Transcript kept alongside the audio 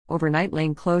Overnight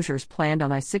lane closures planned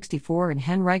on I-64 and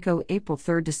Henrico April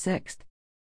 3rd to 6th.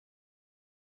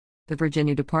 The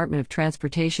Virginia Department of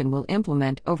Transportation will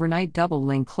implement overnight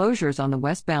double-lane closures on the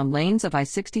westbound lanes of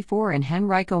I-64 and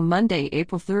Henrico Monday,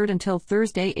 April 3rd until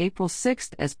Thursday, April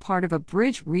 6th as part of a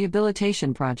bridge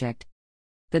rehabilitation project.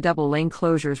 The double-lane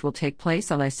closures will take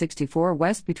place on I-64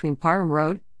 west between Parham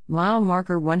Road, mile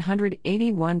marker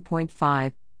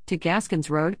 181.5, to Gaskins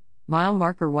Road, mile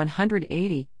marker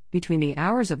 180, between the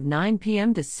hours of 9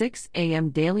 p.m. to 6 a.m.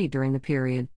 daily during the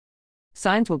period.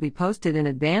 Signs will be posted in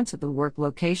advance of the work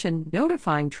location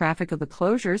notifying traffic of the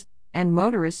closures, and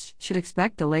motorists should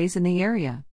expect delays in the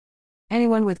area.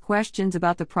 Anyone with questions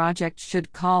about the project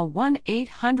should call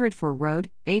 1-800-4ROAD,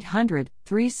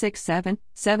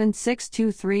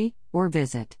 800-367-7623, or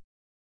visit